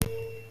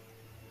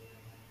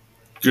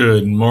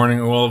Good morning,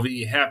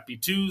 OLV. Happy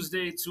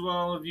Tuesday to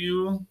all of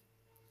you.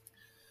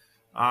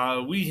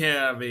 We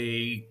have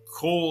a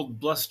cold,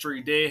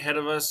 blustery day ahead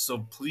of us, so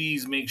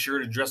please make sure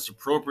to dress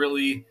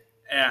appropriately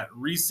at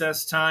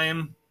recess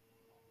time.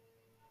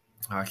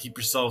 Keep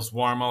yourselves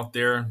warm out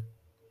there.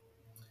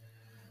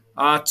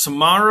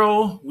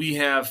 Tomorrow we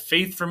have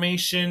faith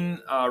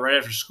formation right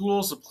after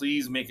school, so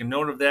please make a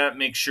note of that.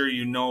 Make sure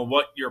you know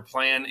what your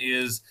plan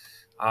is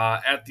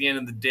at the end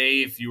of the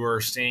day if you are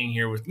staying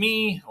here with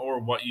me or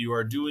what you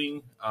are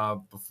doing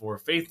before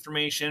faith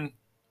formation.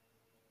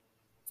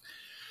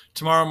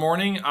 Tomorrow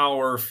morning,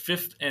 our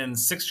fifth and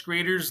sixth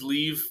graders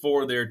leave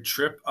for their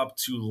trip up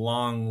to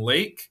Long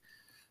Lake.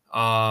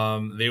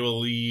 They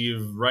will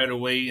leave right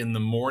away in the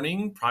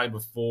morning, probably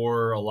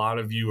before a lot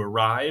of you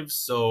arrive.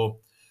 So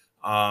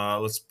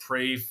let's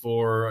pray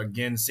for,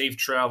 again, safe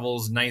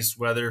travels, nice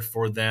weather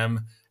for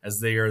them as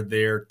they are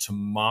there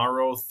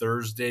tomorrow,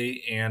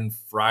 Thursday, and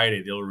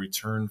Friday. They'll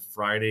return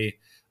Friday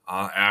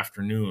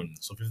afternoon.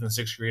 So fifth and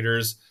sixth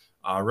graders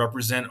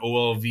represent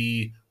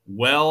OLV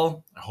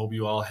well. I hope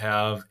you all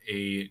have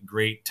a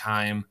great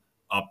time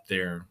up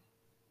there.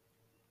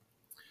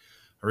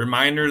 A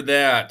reminder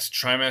that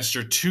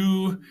trimester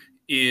 2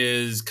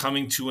 is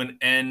coming to an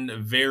end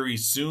very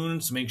soon,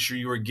 so make sure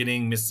you are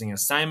getting missing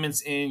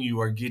assignments in.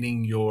 You are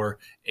getting your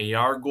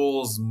AR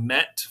goals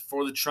met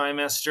for the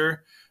trimester.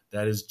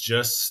 That is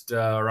just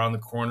around the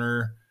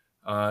corner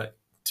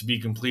to be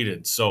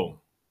completed. So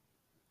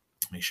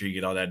make sure you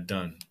get all that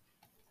done.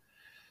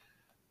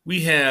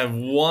 We have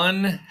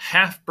one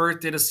half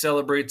birthday to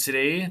celebrate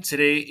today.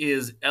 Today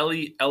is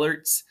Ellie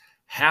Ellert's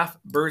half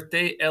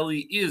birthday.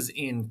 Ellie is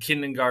in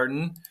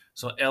kindergarten.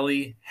 So,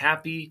 Ellie,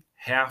 happy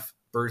half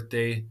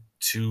birthday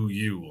to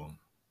you.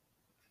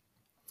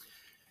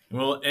 And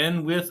we'll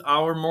end with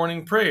our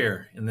morning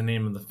prayer. In the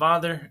name of the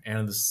Father, and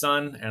of the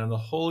Son, and of the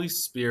Holy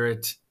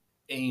Spirit.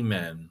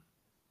 Amen.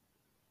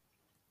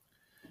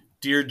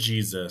 Dear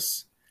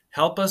Jesus,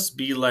 help us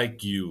be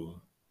like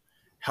you.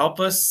 Help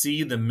us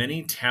see the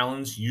many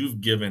talents you've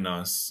given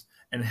us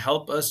and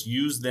help us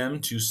use them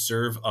to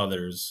serve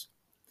others.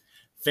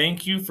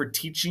 Thank you for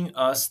teaching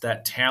us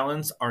that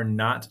talents are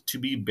not to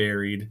be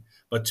buried,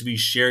 but to be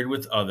shared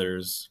with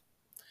others.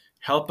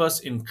 Help us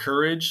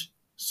encourage,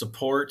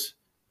 support,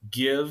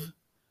 give,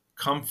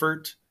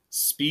 comfort,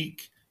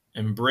 speak,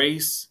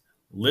 embrace,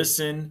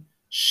 listen,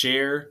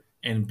 share,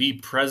 and be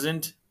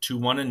present to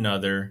one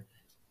another.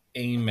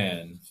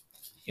 Amen.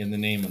 In the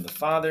name of the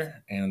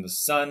Father, and of the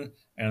Son,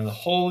 and of the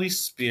Holy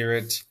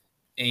Spirit.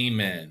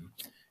 Amen.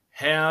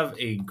 Have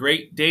a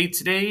great day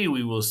today.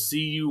 We will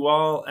see you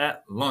all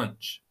at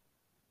lunch.